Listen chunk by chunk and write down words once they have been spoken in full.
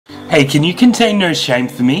Hey, can you contain no shame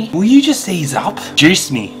for me? Will you just ease up? Juice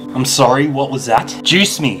me. I'm sorry, what was that?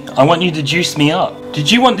 Juice me. I want you to juice me up. Did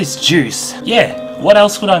you want this juice? Yeah, what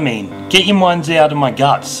else would I mean? Get your minds out of my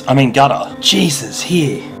guts. I mean gutter. Jesus,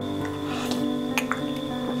 here.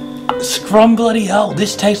 Scrum bloody hell,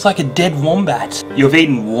 this tastes like a dead wombat. You've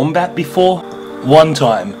eaten wombat before? One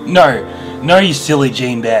time. No, you silly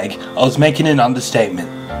Gene bag. I was making an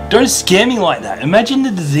understatement. Don't scare me like that. Imagine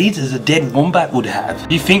the diseases a dead wombat would have.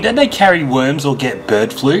 Do you think that they carry worms or get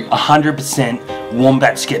bird flu? 100%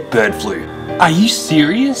 wombats get bird flu. Are you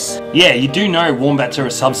serious? Yeah, you do know wombats are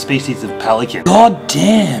a subspecies of pelican. God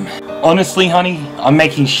damn. Honestly, honey, I'm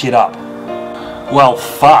making shit up. Well,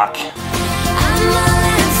 fuck.